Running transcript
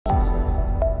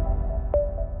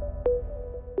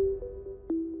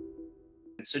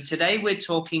So today we're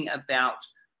talking about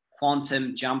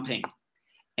quantum jumping.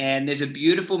 And there's a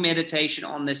beautiful meditation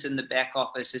on this in the back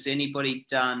office. Has anybody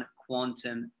done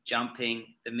quantum jumping,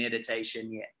 the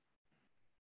meditation, yet?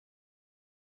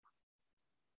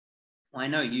 Well, I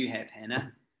know you have,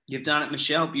 Hannah. You've done it,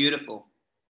 Michelle. Beautiful.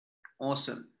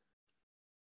 Awesome.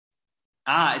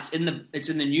 It's in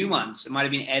the new ones. It might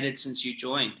have been added since you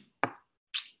joined.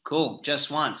 Cool. Just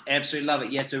once. Absolutely love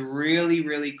it. Yeah, it's a really,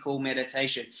 really cool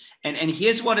meditation. And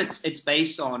here's what it's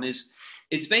based on is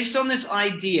it's based on this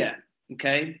idea,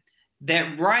 okay,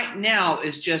 that right now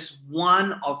is just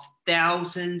one of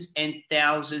thousands and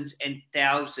thousands and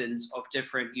thousands of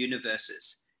different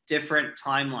universes, different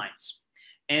timelines.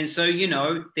 And so, you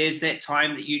know, there's that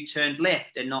time that you turned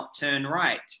left and not turn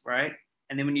right, right?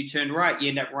 And then when you turned right, you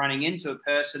end up running into a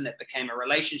person that became a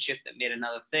relationship that met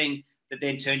another thing that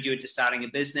then turned you into starting a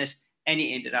business, and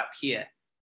you ended up here.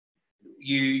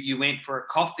 You went for a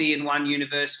coffee in one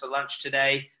universe for lunch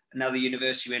today, another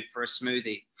universe you went for a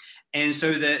smoothie. And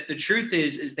so the truth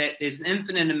is that there's an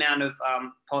infinite amount of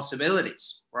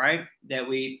possibilities, right? That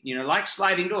we, you know, like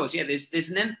sliding doors. Yeah, there's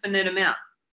an infinite amount.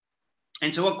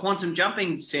 And so what quantum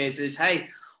jumping says is, hey,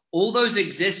 all those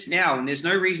exist now, and there's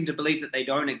no reason to believe that they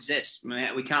don't exist. I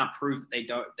mean, we can't prove that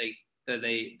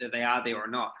they are there or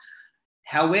not.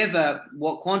 However,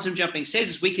 what quantum jumping says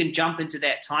is we can jump into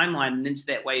that timeline and into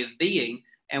that way of being,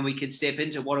 and we can step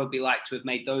into what it would be like to have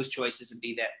made those choices and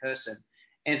be that person.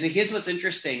 And so here's what's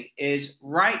interesting is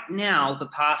right now, the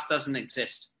past doesn't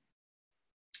exist.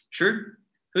 True?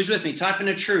 Who's with me? Type in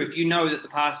a true if you know that the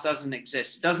past doesn't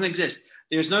exist. It doesn't exist.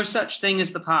 There's no such thing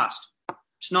as the past.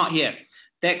 It's not here.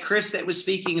 That Chris that was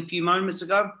speaking a few moments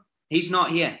ago, he's not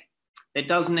here. That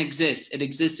doesn't exist. It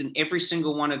exists in every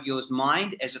single one of yours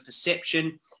mind as a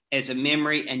perception, as a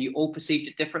memory, and you all perceived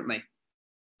it differently.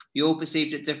 You all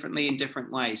perceived it differently in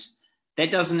different ways.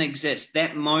 That doesn't exist.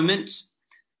 That moment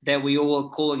that we all are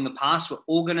calling the past, we're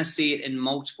all going to see it in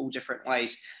multiple different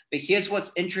ways. But here's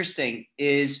what's interesting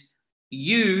is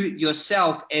you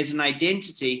yourself as an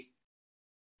identity,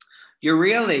 you're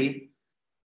really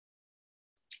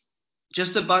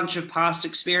just a bunch of past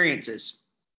experiences.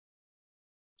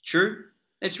 True?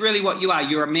 That's really what you are.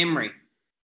 You're a memory.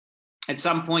 At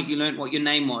some point, you learned what your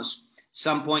name was. At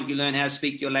some point, you learned how to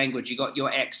speak your language. You got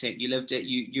your accent. You lived it.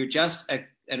 You're just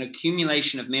an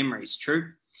accumulation of memories.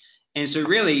 True? And so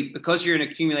really, because you're an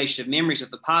accumulation of memories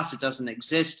of the past that doesn't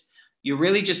exist, you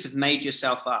really just have made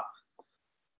yourself up.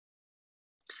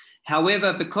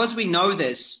 However, because we know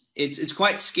this, it's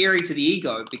quite scary to the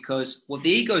ego, because what the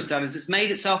ego's done is it's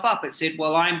made itself up. It said,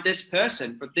 well, I'm this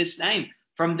person from this name,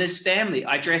 from this family.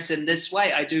 I dress in this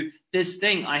way. I do this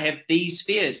thing. I have these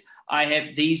fears. I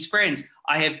have these friends.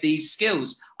 I have these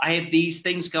skills. I have these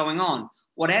things going on.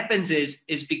 What happens is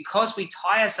because we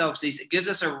tie ourselves to these, it gives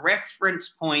us a reference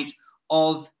point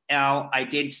of our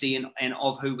identity and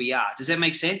of who we are. Does that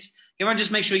make sense? Everyone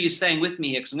just make sure you're staying with me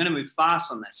here, because I'm going to move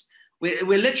fast on this.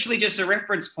 We're literally just a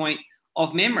reference point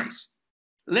of memories.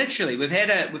 Literally, we've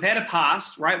had a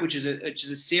past, right, which is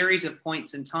a series of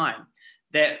points in time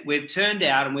that we've turned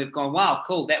out and we've gone, wow,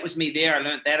 cool, that was me there. I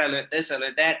learned that. I learned this. I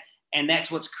learned that, and that's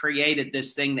what's created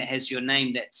this thing that has your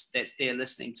name that's there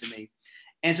listening to me.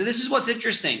 And so this is what's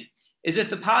interesting is if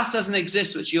the past doesn't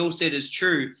exist, which you all said is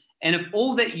true, and if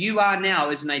all that you are now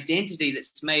is an identity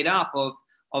that's made up of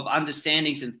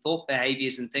understandings and thought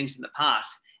behaviors and things in the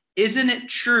past, isn't it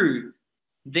true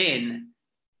then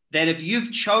that if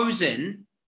you've chosen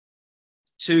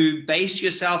to base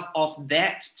yourself off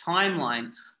that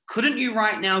timeline, couldn't you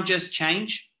right now just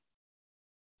change?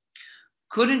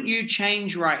 Couldn't you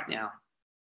change right now?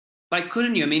 Like,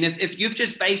 couldn't you? I mean, if you've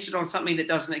just based it on something that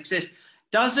doesn't exist,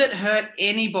 does it hurt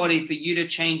anybody for you to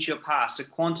change your past, to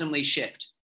quantumly shift?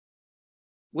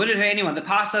 Would it hurt anyone? The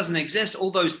past doesn't exist.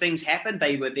 All those things happened.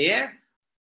 They were there.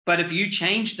 But if you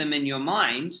change them in your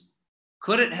mind,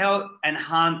 could it help and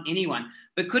harm anyone?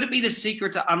 But could it be the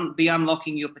secret to be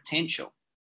unlocking your potential?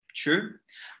 True?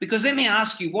 Because let me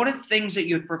ask you, what are things that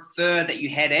you'd prefer that you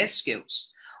had as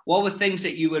skills? What were things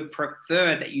that you would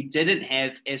prefer that you didn't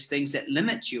have as things that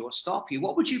limit you or stop you?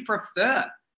 What would you prefer?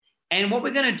 And what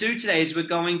we're going to do today is we're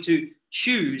going to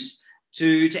choose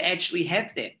to actually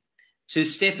have them, to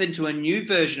step into a new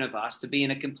version of us, to be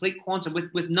in a complete quantum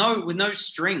with no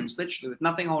strings, literally, with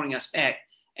nothing holding us back,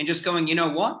 and just going, you know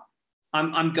what?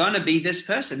 I'm going to be this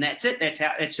person. That's it.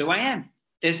 That's who I am.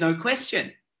 There's no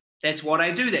question. That's what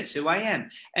I do. That's who I am.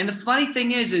 And the funny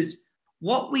thing is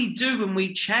what we do when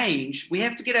we change, we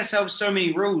have to get ourselves so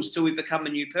many rules till we become a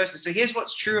new person. So here's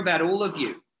what's true about all of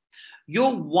you.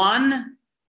 You're one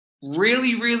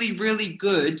really, really, really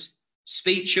good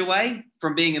speech away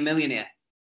from being a millionaire.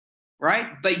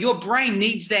 right? But your brain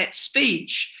needs that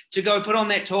speech to go put on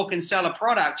that talk and sell a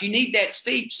product. You need that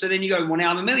speech. So then you go, well,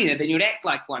 now I'm a millionaire. Then you'd act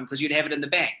like one because you'd have it in the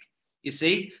bank, you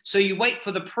see? So you wait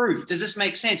for the proof. Does this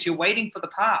make sense? You're waiting for the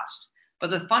past. But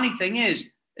the funny thing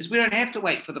is we don't have to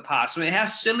wait for the past. I mean, how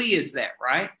silly is that,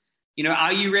 right? You know,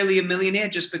 are you really a millionaire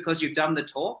just because you've done the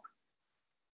talk?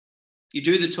 You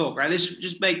do the talk, right? Let's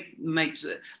just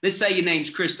let's say your name's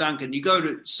Chris Duncan. You go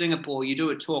to Singapore, you do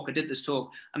a talk. I did this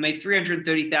talk. I made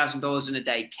 $330,000 in a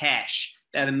day cash,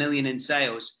 about $1 million in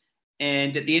sales.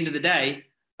 And at the end of the day,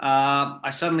 I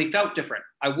suddenly felt different.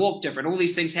 I walked different. All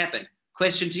these things happened.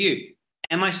 Question to you.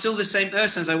 Am I still the same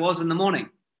person as I was in the morning?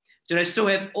 Did I still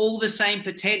have all the same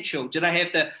potential? Did I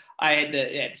have at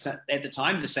the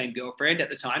time, the same girlfriend, at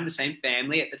the time, the same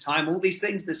family, at the time, all these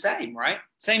things the same, right?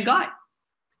 Same guy,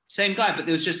 but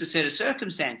there was just a set of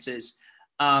circumstances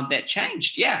that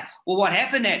changed. Yeah. Well, what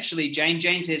happened actually, Jane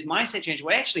says, mindset changed.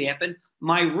 What actually happened,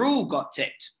 my rule got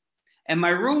ticked. And my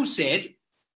rule said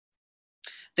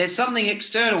that something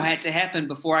external had to happen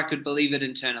before I could believe it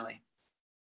internally.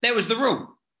 That was the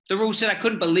rule. The rule said I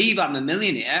couldn't believe I'm a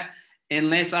millionaire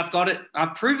unless I've got it,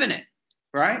 I've proven it,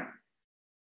 right?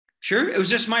 True. It was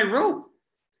just my rule.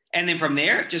 And then from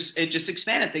there, it just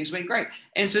expanded. Things went great.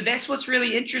 And so that's what's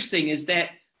really interesting is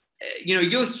that, you know,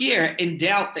 you're here in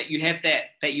doubt that you have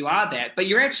that you are that, but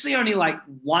you're actually only like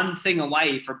one thing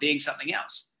away from being something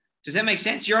else. Does that make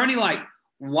sense? You're only like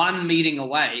one meeting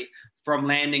away from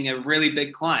landing a really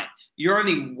big client. You're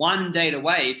only one date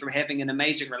away from having an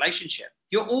amazing relationship.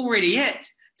 You're already it.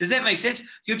 Does that make sense?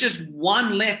 You're just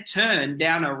one left turn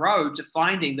down a road to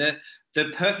finding the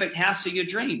perfect house of your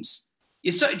dreams.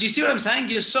 Do you see what I'm saying?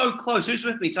 You're so close. Who's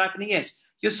with me? Type in a yes.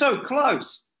 You're so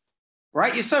close,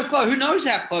 right? You're so close. Who knows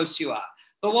how close you are?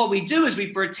 But what we do is we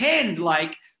pretend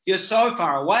like you're so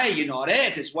far away. You're not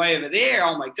it. It's way over there.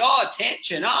 Oh my God,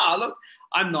 tension. Ah, look,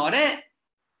 I'm not it.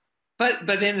 But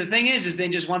then the thing is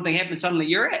then just one thing happens, suddenly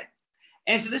you're it.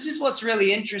 And so this is what's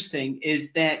really interesting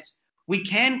is that we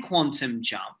can quantum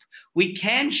jump. We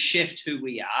can shift who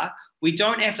we are. We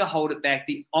don't have to hold it back.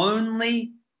 The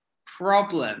only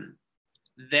problem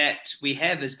that we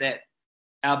have is that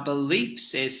our belief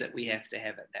says that we have to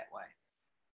have it that way.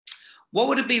 What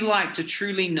would it be like to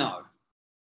truly know,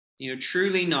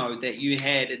 truly know that you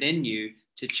had it in you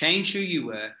to change who you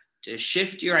were, to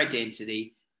shift your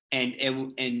identity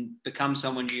and become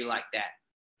someone new like that?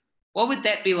 What would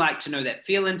that be like to know that?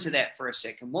 Feel into that for a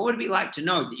second. What would it be like to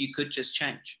know that you could just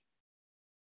change?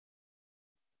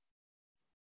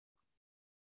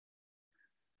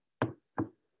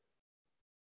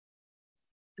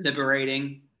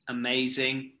 Liberating,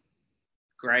 amazing,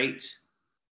 great.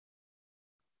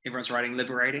 Everyone's writing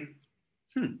liberating.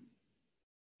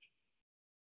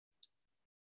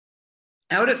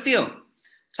 How would it feel?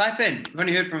 Type in. I've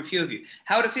only heard from a few of you.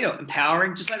 How would it feel?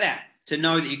 Empowering, just like that, to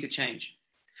know that you could change.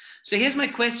 So here's my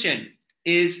question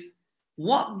is,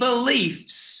 what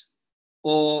beliefs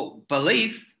or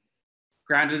belief,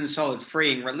 grounded and solid,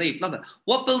 freeing, relief, love it.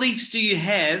 What beliefs do you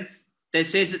have that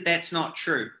says that that's not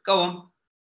true? Go on.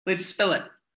 Let's spill it.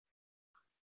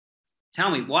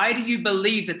 Tell me, why do you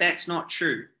believe that that's not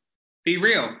true? Be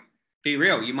real. Be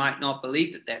real. You might not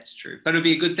believe that that's true, but it'd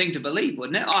be a good thing to believe,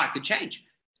 wouldn't it? Oh, I could change.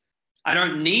 I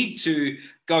don't need to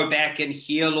go back and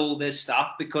heal all this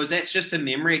stuff because that's just a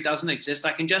memory. It doesn't exist.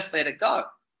 I can just let it go.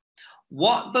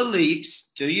 What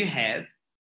beliefs do you have?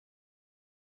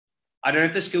 I don't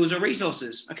have the skills or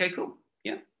resources. Okay, cool.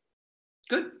 Yeah,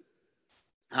 good.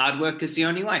 Hard work is the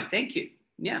only way. Thank you.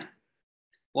 Yeah.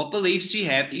 What beliefs do you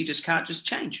have that you just can't just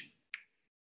change?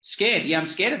 Scared. Yeah, I'm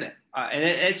scared of it.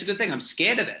 It's a good thing. I'm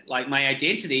scared of it. Like my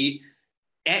identity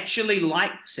actually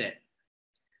likes it.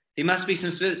 There must be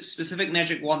some specific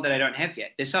magic wand that I don't have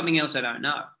yet. There's something else I don't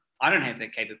know. I don't have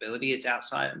that capability. It's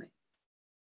outside of me.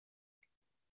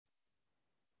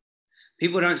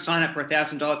 People don't sign up for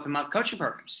 $1,000 per month coaching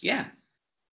programs. Yeah.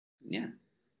 Yeah.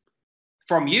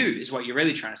 From you is what you're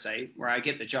really trying to say, where I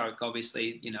get the joke,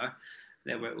 obviously,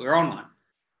 that we're on one,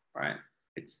 right?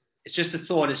 It's just a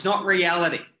thought. It's not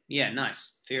reality. Yeah,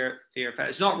 nice. Fear.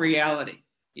 It's not reality.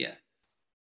 Yeah.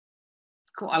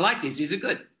 Cool. I like these. These are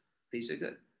good. These are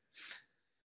good.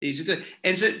 These are good.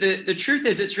 And so the truth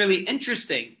is, it's really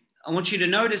interesting. I want you to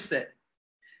notice that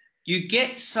you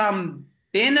get some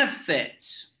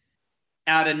benefits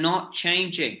out of not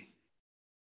changing.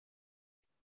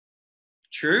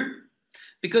 True?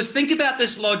 Because think about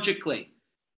this logically.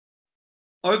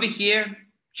 Over here,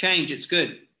 change, it's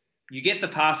good. You get the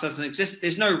past doesn't exist.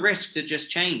 There's no risk to just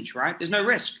change, right? There's no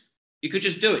risk. You could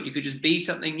just do it. You could just be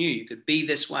something new. You could be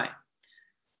this way.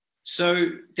 So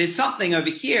there's something over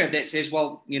here that says,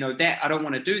 well, that I don't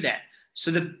want to do that.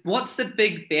 So what's the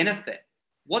big benefit?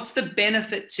 What's the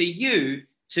benefit to you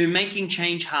to making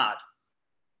change hard?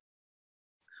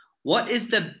 What is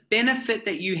the benefit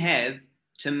that you have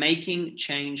to making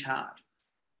change hard?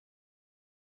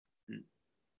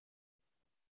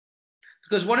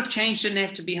 Because what if change didn't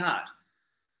have to be hard?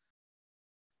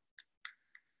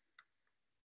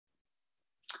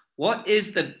 What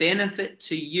is the benefit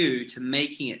to you to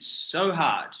making it so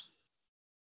hard?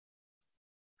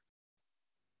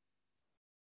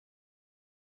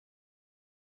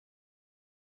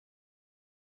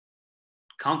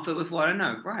 Comfort with what I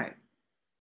know, right?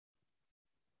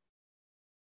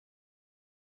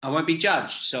 I won't be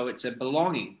judged, so it's a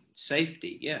belonging,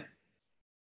 safety, yeah.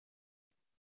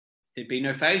 There'd be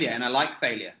no failure, and I like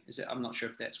failure. I'm not sure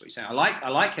if that's what you're saying. I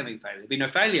like having failure. There'd be no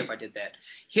failure if I did that.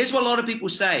 Here's what a lot of people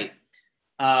say.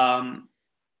 A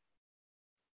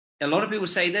lot of people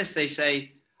say this. They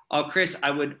say, "Oh, Chris, I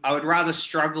would rather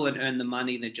struggle and earn the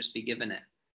money than just be given it."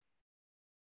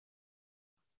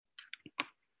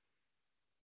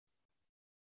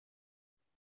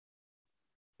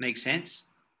 Make sense?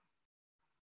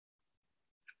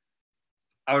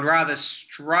 I would rather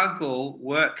struggle,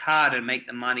 work hard, and make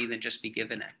the money than just be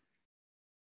given it.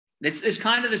 It's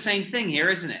kind of the same thing here,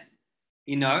 isn't it?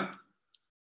 You know,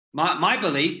 my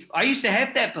belief, I used to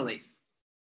have that belief.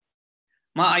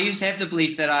 I used to have the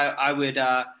belief that I would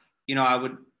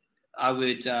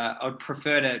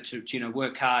prefer to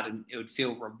work hard, and it would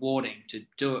feel rewarding to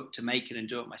do it, to make it and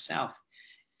do it myself.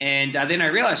 And then I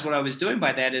realized what I was doing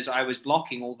by that is I was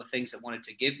blocking all the things that wanted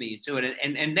to give me and do it.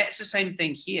 And that's the same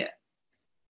thing here.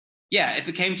 Yeah, if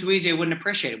it came too easy, I wouldn't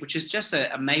appreciate it, which is just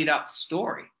a made up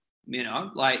story.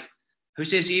 Like, who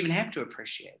says you even have to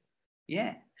appreciate it?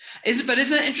 Yeah. But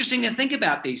isn't it interesting to think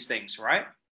about these things, right?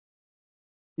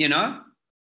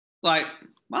 Like,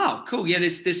 wow, cool. Yeah,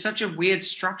 there's such a weird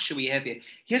structure we have here.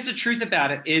 Here's the truth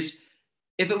about it is,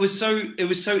 if it was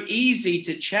so easy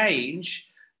to change,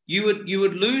 you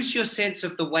would lose your sense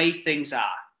of the way things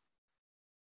are.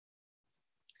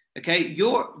 Okay,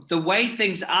 the way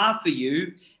things are for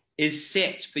you is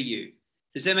set for you.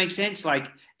 Does that make sense? Like,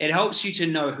 it helps you to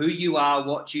know who you are,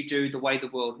 what you do, the way the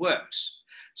world works.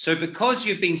 So because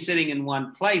you've been sitting in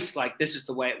one place, like, this is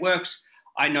the way it works.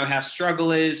 I know how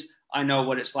struggle is. I know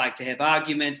what it's like to have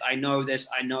arguments. I know this,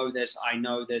 I know this, I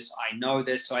know this, I know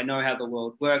this. So I know how the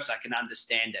world works. I can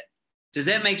understand it. Does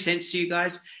that make sense to you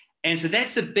guys? And so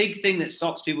that's the big thing that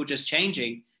stops people just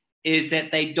changing, is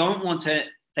that they don't want to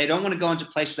go into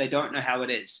a place where they don't know how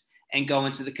it is and go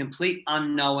into the complete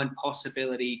unknown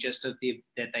possibility just of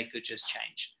that they could just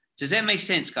change. Does that make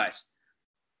sense, guys?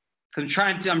 I'm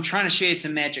trying to share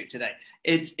some magic today.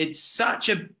 It's such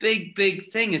a big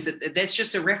thing, is that's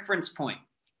just a reference point.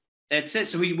 That's it.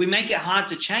 So we make it hard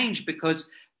to change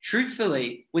because,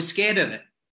 truthfully, we're scared of it.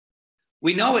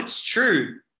 We know it's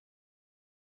true.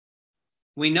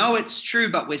 We know it's true,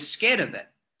 but we're scared of it.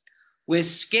 We're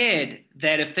scared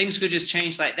that if things could just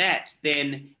change like that,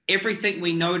 then everything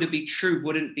we know to be true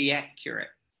wouldn't be accurate.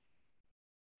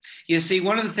 You see,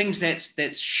 one of the things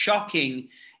that's shocking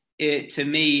to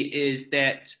me is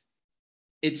that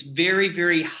it's very,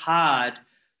 very hard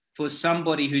for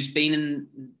somebody who's been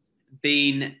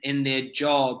in their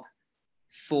job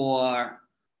for,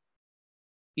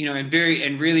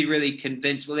 and really, really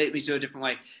convinced, well, let me do it a different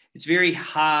way. It's very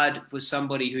hard for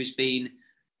somebody who's been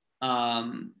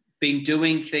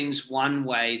doing things one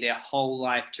way their whole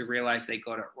life to realize they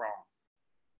got it wrong.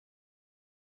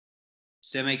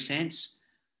 Does that make sense?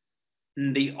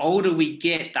 And the older we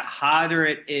get, the harder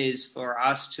it is for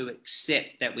us to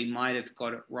accept that we might have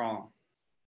got it wrong.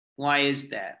 Why is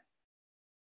that?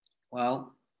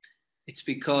 Well, it's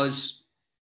because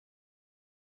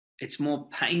it's more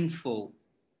painful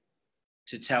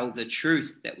to tell the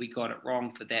truth that we got it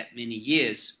wrong for that many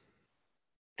years,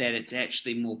 that it's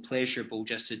actually more pleasurable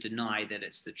just to deny that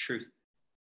it's the truth.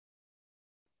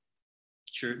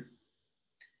 True.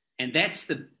 And that's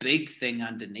the big thing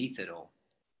underneath it all,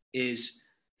 is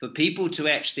for people to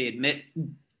actually admit,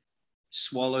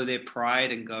 swallow their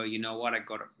pride and go, you know what, I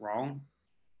got it wrong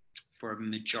for a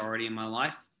majority of my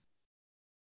life.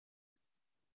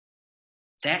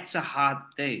 That's a hard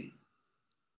thing.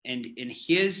 And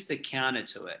here's the counter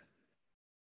to it.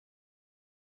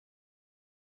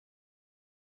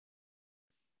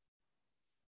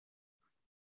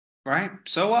 Right?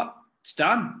 So what? It's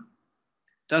done.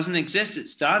 Doesn't exist.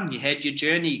 It's done. You had your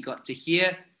journey. You got to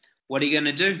here. What are you going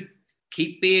to do?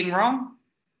 Keep being wrong?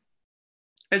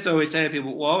 As I always say to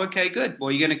people, well, okay, good.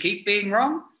 Well, you're going to keep being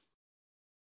wrong?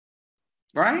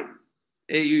 Right?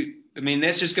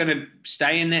 That's just going to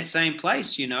stay in that same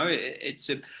place.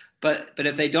 But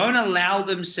if they don't allow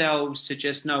themselves to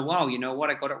just know, wow, you know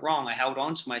what, I got it wrong. I held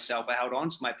on to myself. I held on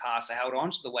to my past. I held on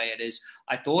to the way it is.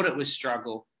 I thought it was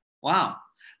struggle. Wow.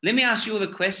 Let me ask you all the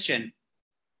question.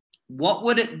 What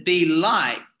would it be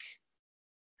like?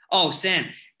 Oh, Sam,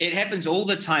 it happens all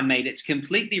the time, mate. It's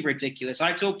completely ridiculous.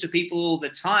 I talk to people all the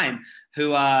time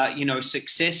who are,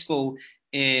 successful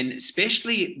in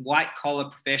especially white collar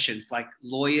professions like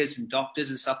lawyers and doctors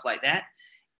and stuff like that.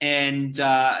 And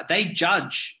they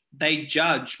judge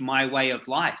my way of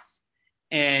life.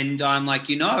 And I'm like,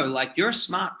 you're a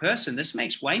smart person. This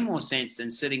makes way more sense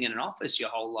than sitting in an office your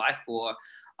whole life, or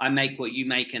I make what you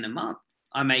make in a month.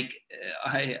 I make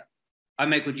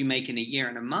what you make in a year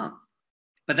and a month.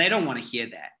 But they don't want to hear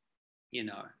that,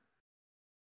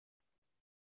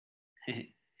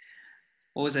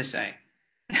 What was I saying?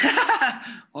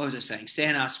 What was I saying?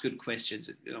 Stan asks good questions.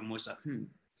 I'm always like,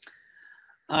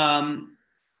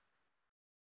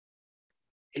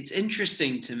 It's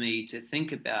interesting to me to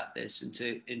think about this and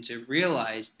to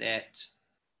realize that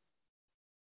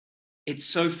it's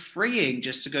so freeing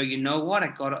just to go, you know what?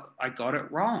 I got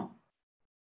it wrong.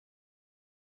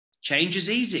 Change is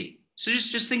easy. So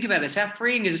just think about this. How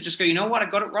freeing is it? Just go, you know what? I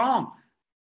got it wrong.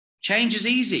 Change is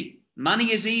easy.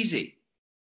 Money is easy.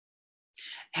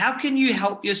 How can you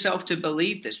help yourself to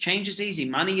believe this? Change is easy.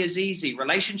 Money is easy.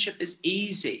 Relationship is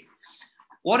easy.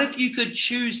 What if you could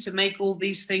choose to make all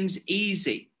these things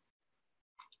easy?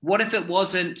 What if it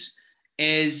wasn't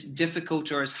as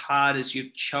difficult or as hard as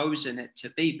you've chosen it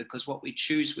to be? Because what we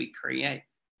choose, we create.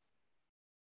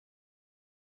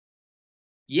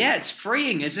 Yeah, it's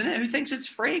freeing, isn't it? Who thinks it's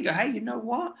freeing? Go, hey, you know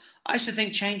what? I used to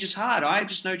think change is hard. I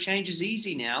just know change is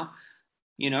easy now.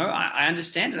 I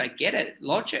understand it. I get it.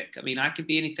 Logic. I mean, I could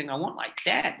be anything I want like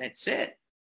that. That's it.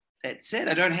 That's it.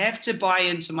 I don't have to buy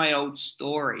into my old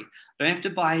story. I don't have to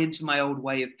buy into my old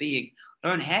way of being. I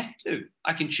don't have to.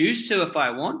 I can choose to if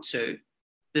I want to.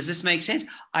 Does this make sense?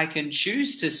 I can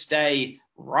choose to stay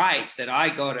right, that I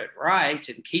got it right,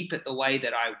 and keep it the way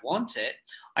that I want it.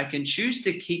 I can choose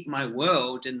to keep my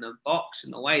world in the box in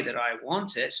the way that I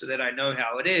want it so that I know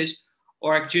how it is.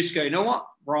 Or I can choose to go, you know what?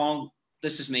 Wrong.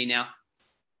 This is me now.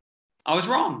 I was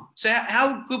wrong. So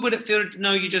how good would it feel to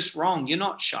know you're just wrong? You're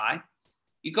not shy.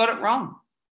 You got it wrong.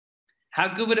 How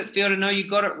good would it feel to know you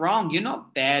got it wrong? You're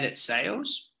not bad at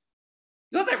sales.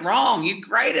 You got that wrong. You're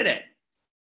great at it.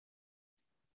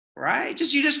 Right?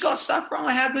 You just got stuff wrong.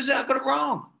 How good is that? I got it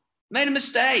wrong. Made a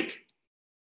mistake.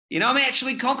 I'm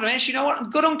actually confident. You know what?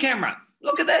 I'm good on camera.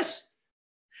 Look at this.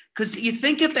 Because you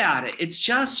think about it, it's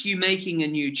just you making a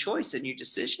new choice, a new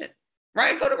decision.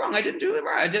 Right? I got it wrong. I didn't do it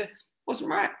right. It wasn't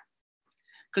right.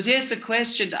 Because here's the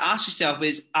question to ask yourself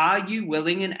is, are you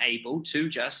willing and able to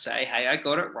just say, hey, I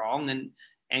got it wrong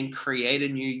and create a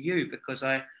new you? Because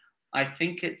I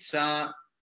think it's, I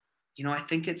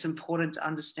think it's important to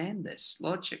understand this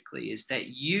logically, is that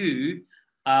you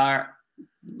are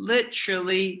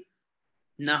literally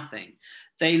nothing.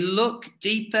 They look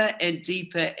deeper and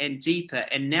deeper and deeper.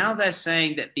 And now they're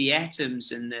saying that the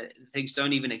atoms and the things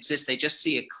don't even exist. They just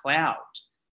see a cloud.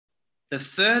 The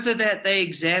further that they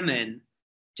examine,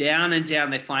 down and down,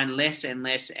 they find less and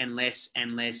less and less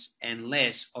and less and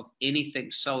less of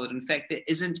anything solid. In fact, there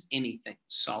isn't anything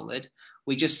solid.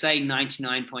 We just say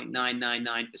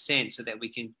 99.999% so that we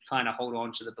can kind of hold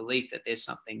on to the belief that there's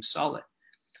something solid.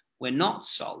 We're not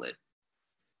solid.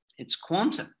 It's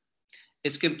quantum.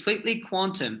 It's completely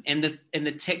quantum. And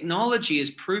the technology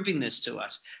is proving this to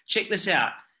us. Check this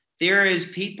out. There is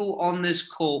people on this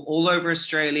call all over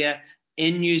Australia,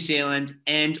 in New Zealand,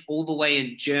 and all the way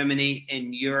in Germany,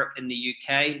 in Europe, in the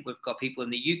UK. We've got people in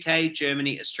the UK,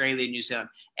 Germany, Australia, New Zealand.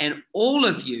 And all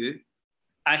of you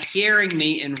are hearing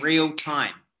me in real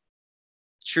time.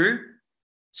 True?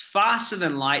 It's faster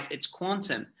than light. It's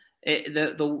quantum.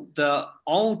 The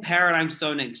old paradigms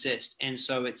don't exist. And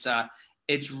so it's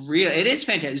real. It is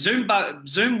fantastic.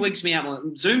 Zoom wigs me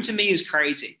out. Zoom to me is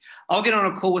crazy. I'll get on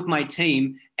a call with my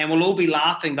team and we'll all be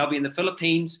laughing. They'll be in the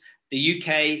Philippines, the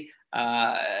UK,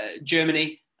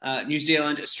 Germany, New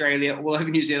Zealand, Australia, all over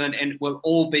New Zealand, and we'll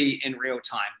all be in real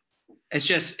time. It's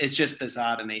just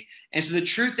bizarre to me. And so the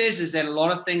truth is that a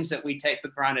lot of things that we take for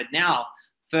granted now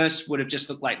first would have just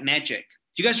looked like magic.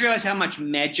 Do you guys realize how much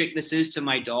magic this is to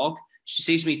my dog? She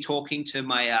sees me talking to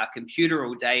my computer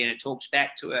all day and it talks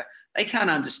back to her. They can't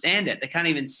understand it. They can't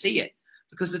even see it.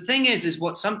 Because the thing is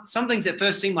what some things that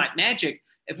first seem like magic,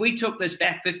 if we took this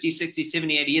back 50, 60,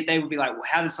 70, 80 years, they would be like, well,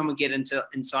 how did someone get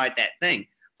inside that thing?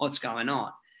 What's going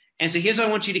on? And so here's what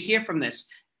I want you to hear from this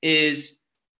is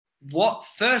what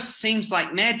first seems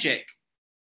like magic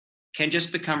can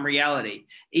just become reality,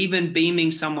 even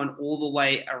beaming someone all the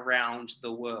way around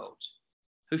the world.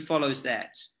 Who follows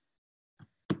that?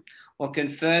 what can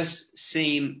first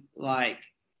seem like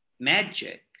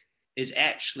magic is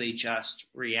actually just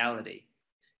reality.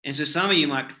 And so some of you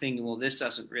might be thinking, well, this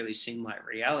doesn't really seem like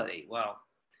reality. Well,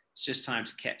 it's just time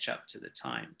to catch up to the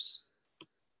times.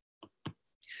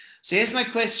 So here's my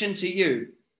question to you.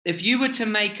 If you were to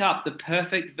make up the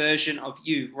perfect version of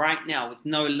you right now with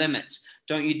no limits,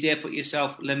 don't you dare put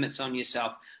limits on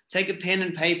yourself. Take a pen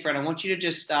and paper, and I want you to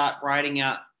just start writing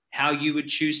out how you would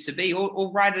choose to be,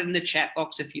 or write it in the chat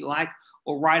box if you like,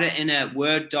 or write it in a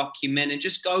Word document, and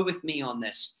just go with me on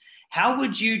this. How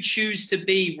would you choose to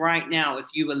be right now if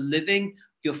you were living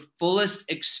your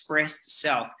fullest expressed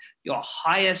self, your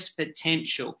highest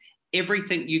potential,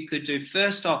 everything you could do?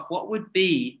 First off, what would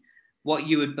be what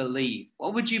you would believe?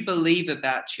 What would you believe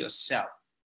about yourself?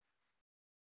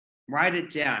 Write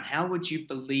it down. How would you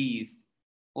believe?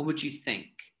 What would you think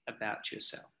about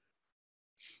yourself?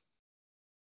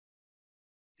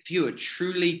 If you were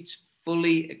truly,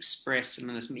 fully expressed in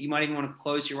this, you might even want to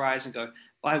close your eyes and go, if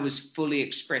I was fully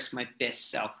expressed my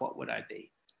best self, what would I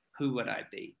be? Who would I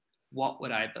be? What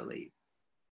would I believe?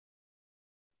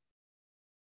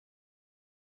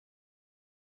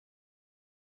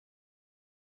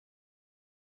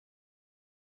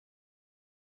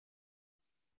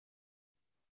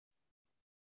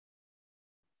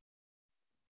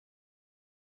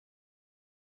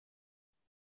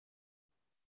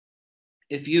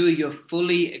 If you were your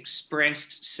fully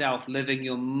expressed self, living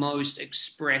your most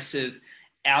expressive,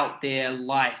 out there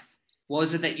life, what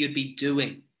is it that you'd be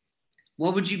doing?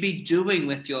 What would you be doing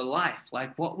with your life?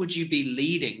 Like, what would you be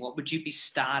leading? What would you be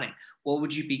starting? What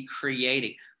would you be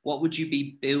creating? What would you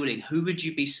be building? Who would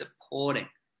you be supporting?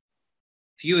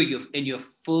 If you were in your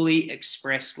fully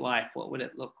expressed life, what would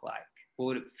it look like? What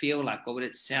would it feel like? What would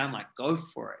it sound like? Go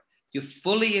for it. Your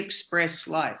fully expressed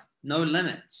life, no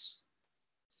limits.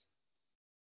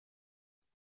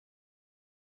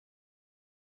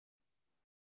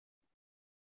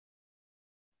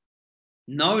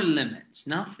 No limits,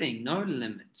 nothing, no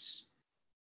limits.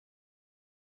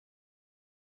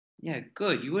 Yeah,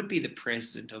 good. You would be the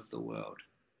president of the world.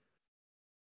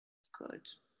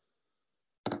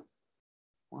 Good.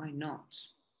 Why not?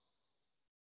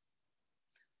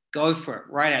 Go for it.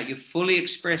 Write out your fully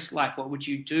expressed life. What would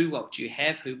you do? What would you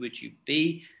have? Who would you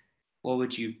be? What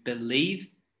would you believe?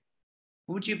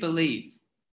 What would you believe?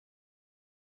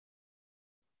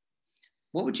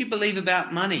 What would you believe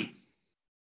about money?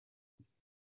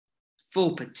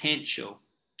 Full potential,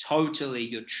 totally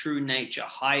your true nature,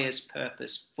 highest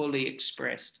purpose, fully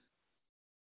expressed.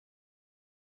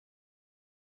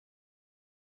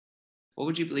 What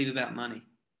would you believe about money?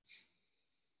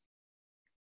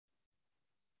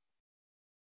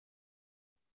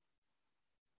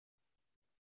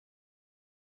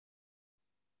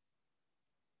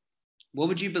 What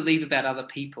would you believe about other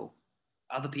people?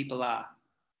 Other people are.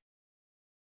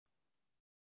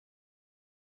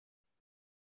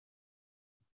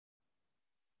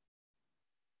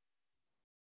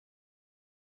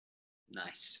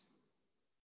 Nice.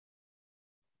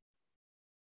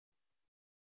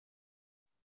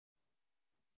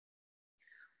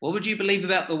 What would you believe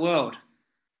about the world?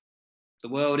 The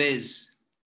world is.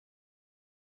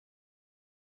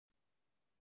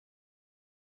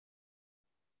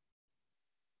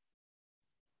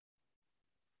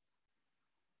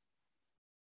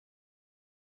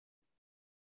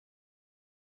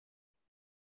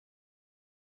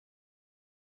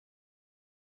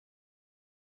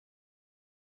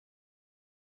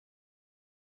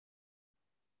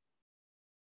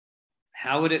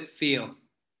 How would it feel?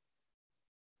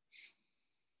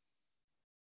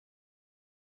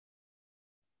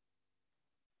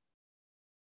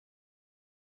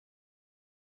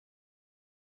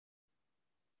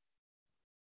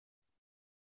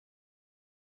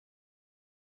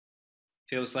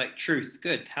 Feels like truth.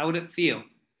 Good. How would it feel?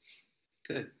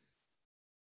 Good.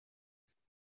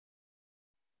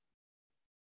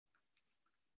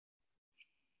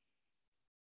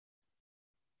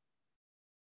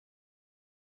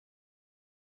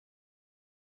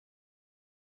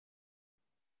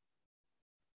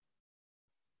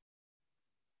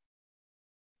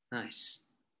 Nice.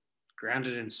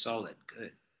 Grounded and solid.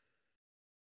 Good.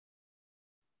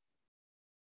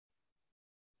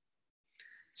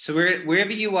 So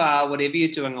wherever you are, whatever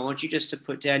you're doing, I want you just to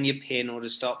put down your pen or to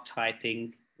stop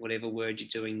typing whatever word you're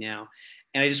doing now.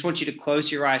 And I just want you to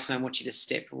close your eyes and I want you to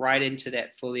step right into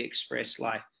that fully expressed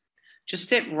life. Just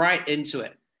step right into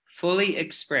it. Fully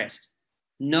expressed.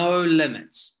 No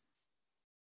limits.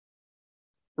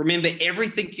 Remember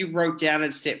everything you wrote down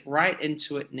and step right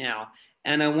into it now.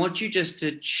 And I want you just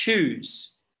to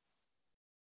choose.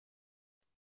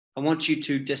 I want you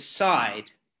to decide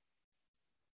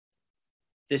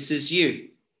This is you.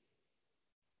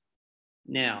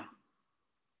 Now.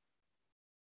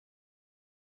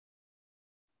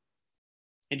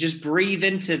 And just breathe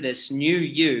into this new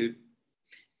you.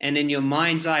 And in your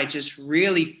mind's eye, just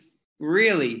really,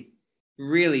 really,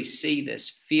 really see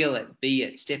this, feel it, be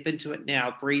it, step into it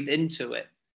now, breathe into it.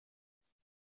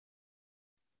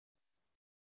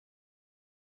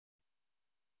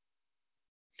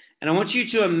 And I want you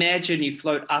to imagine you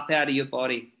float up out of your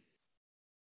body,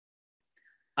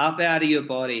 up out of your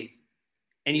body.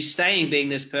 And you're staying being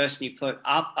this person. You float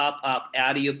up, up, up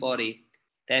out of your body.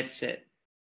 That's it.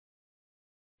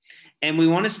 And we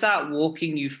want to start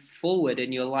walking you forward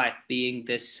in your life being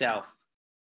this self.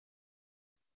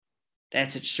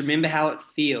 That's it. Just remember how it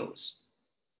feels.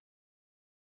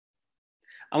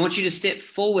 I want you to step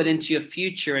forward into your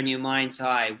future in your mind's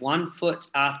eye, one foot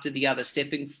after the other,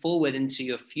 stepping forward into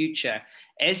your future.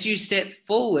 As you step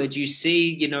forward, you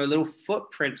see, little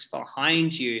footprints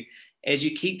behind you as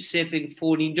you keep stepping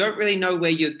forward. You don't really know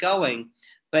where you're going,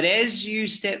 but as you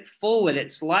step forward,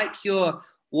 it's like you're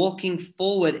walking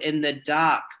forward in the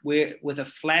dark with a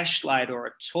flashlight or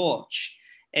a torch.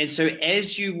 And so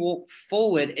as you walk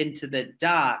forward into the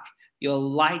dark, you're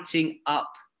lighting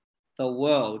up the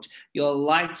world. You're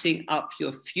lighting up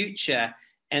your future,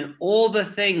 and all the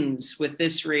things with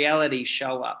this reality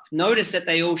show up. Notice that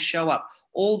they all show up.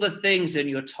 All the things in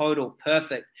your total,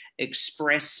 perfect,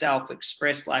 express self,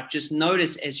 express life. Just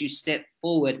notice as you step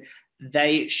forward,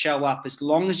 they show up as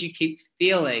long as you keep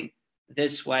feeling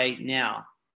this way now.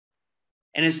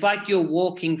 And it's like you're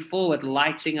walking forward,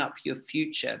 lighting up your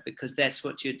future, because that's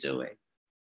what you're doing.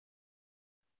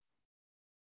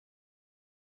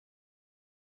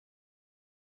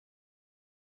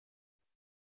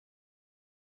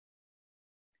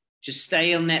 Just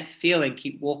stay on that feeling.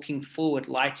 Keep walking forward,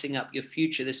 lighting up your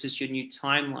future. This is your new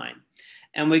timeline.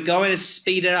 And we're going to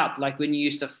speed it up. Like when you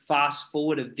used to fast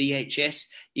forward a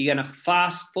VHS, you're going to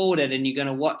fast forward it and you're going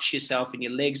to watch yourself and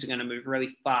your legs are going to move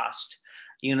really fast.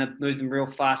 You're going to move them real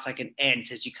fast like an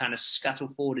ant as you kind of scuttle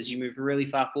forward. As you move really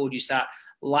far forward, you start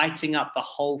lighting up the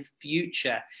whole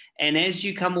future. And as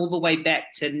you come all the way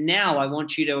back to now, I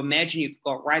want you to imagine you've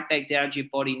got right back down to your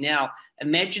body now.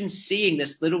 Imagine seeing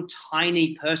this little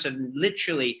tiny person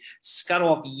literally scuttle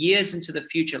off years into the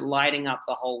future, lighting up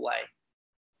the whole way.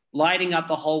 Lighting up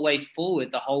the whole way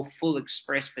forward, the whole full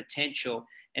express potential.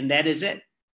 And that is it.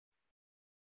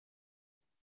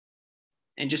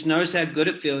 And just notice how good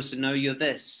it feels to know you're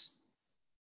this.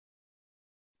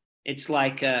 It's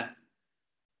like a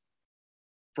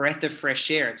breath of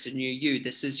fresh air. It's a new you.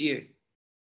 This is you.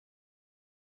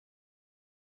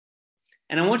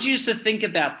 And I want you just to think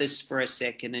about this for a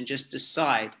second and just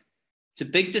decide. It's a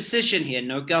big decision here.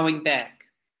 No going back.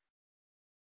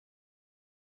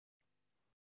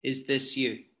 Is this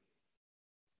you?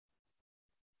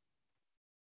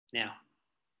 Now.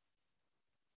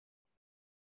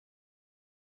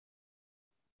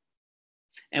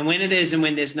 And when it is, and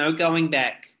when there's no going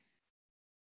back,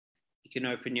 you can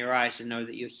open your eyes and know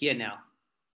that you're here now.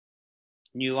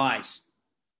 New eyes.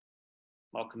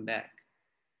 Welcome back.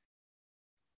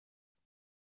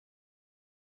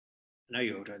 I know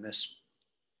you're all doing this.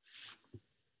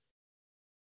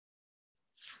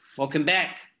 Welcome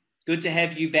back. Good to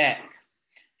have you back.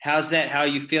 How's that? How are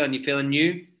you feeling? You feeling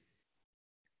new?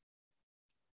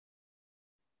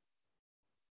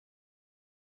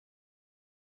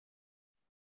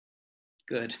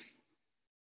 Good.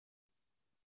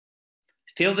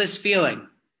 Feel this feeling.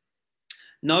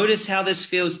 Notice how this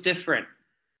feels different.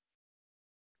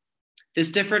 This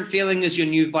different feeling is your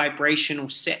new vibrational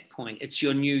set point. It's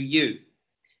your new you.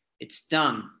 It's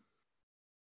done.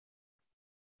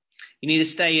 You need to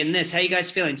stay in this. How you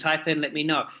guys feeling? Type in, let me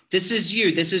know. This is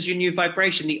you. This is your new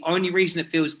vibration. The only reason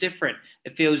it feels different,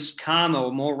 it feels calmer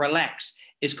or more relaxed,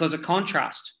 is because of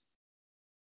contrast.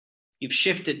 You've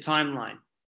shifted timeline.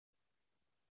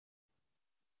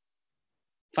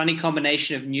 Funny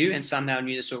combination of new, and somehow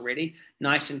knew this already.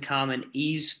 Nice and calm and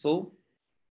easeful.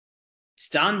 It's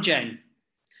done, Jane.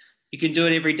 You can do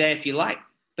it every day if you like,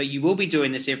 but you will be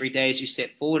doing this every day as you step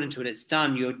forward into it. It's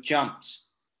done. You're jumped.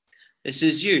 This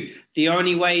is you. The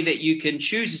only way that you can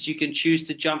choose is you can choose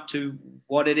to jump to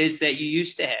what it is that you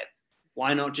used to have.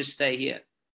 Why not just stay here?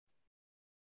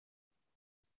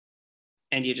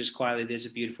 And you just quietly, there's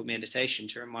a beautiful meditation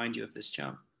to remind you of this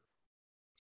jump.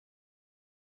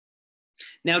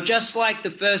 Now, just like the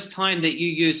first time that you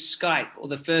used Skype or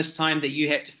the first time that you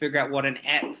had to figure out what an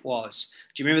app was,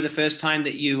 do you remember the first time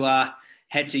that you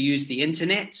had to use the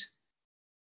internet?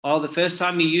 Oh, the first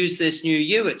time you use this new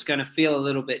you, it's going to feel a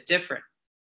little bit different.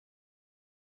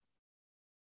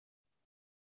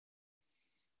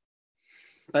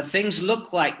 But things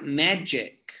look like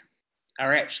magic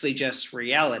are actually just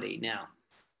reality now.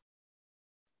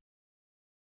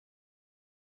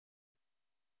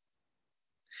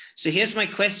 So here's my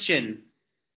question.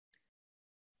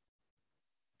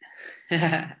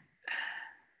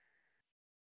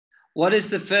 What is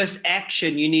the first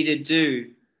action you need to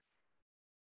do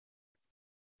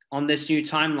on this new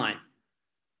timeline?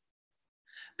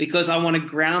 Because I want to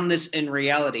ground this in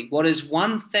reality. What is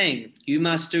one thing you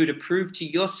must do to prove to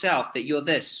yourself that you're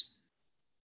this?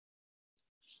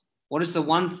 What is the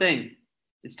one thing?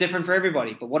 It's different for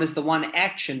everybody, but what is the one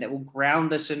action that will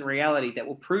ground this in reality, that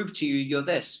will prove to you you're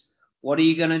this? What are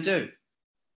you going to do?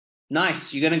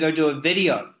 Nice. You're going to go do a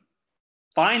video.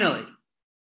 Finally.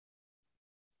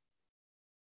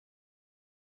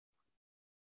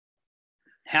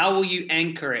 How will you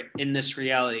anchor it in this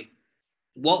reality?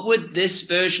 What would this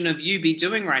version of you be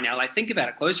doing right now? Like, think about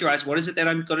it. Close your eyes. What is it that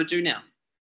I'm going to do now?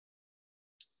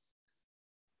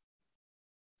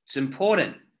 It's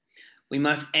important. We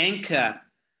must anchor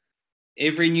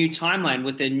every new timeline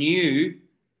with a new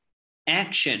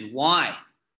action. Why?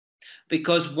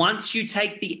 Because once you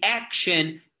take the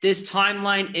action, this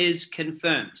timeline is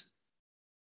confirmed.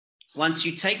 Once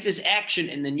you take this action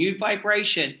in the new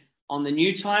vibration on the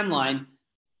new timeline,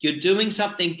 you're doing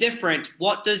something different.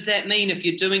 What does that mean if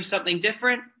you're doing something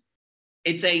different?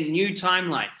 It's a new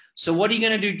timeline. So what are you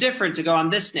going to do different to go on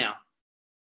this now?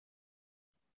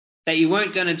 That you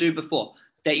weren't going to do before.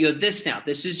 That you're this now.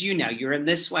 This is you now. You're in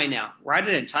this way now. Write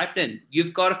it in. Type it in.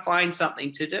 You've got to find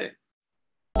something to do.